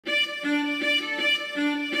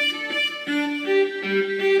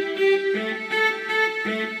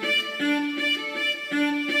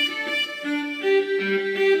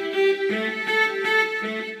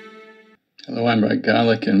Bright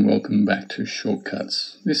Garlic and welcome back to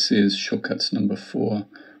Shortcuts. This is Shortcuts number 4,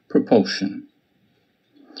 Propulsion.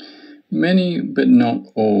 Many, but not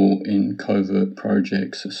all, in covert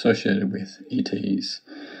projects associated with ETs,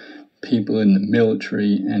 people in the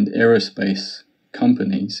military and aerospace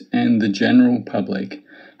companies and the general public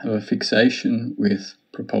have a fixation with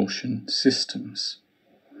propulsion systems.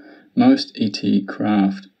 Most ET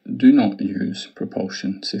craft do not use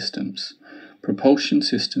propulsion systems. Propulsion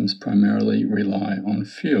systems primarily rely on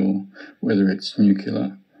fuel, whether it's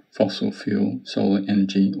nuclear, fossil fuel, solar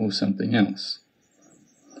energy, or something else.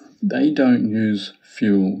 They don't use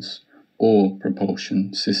fuels or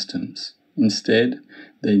propulsion systems. Instead,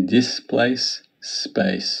 they displace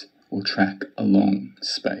space or track along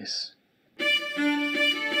space.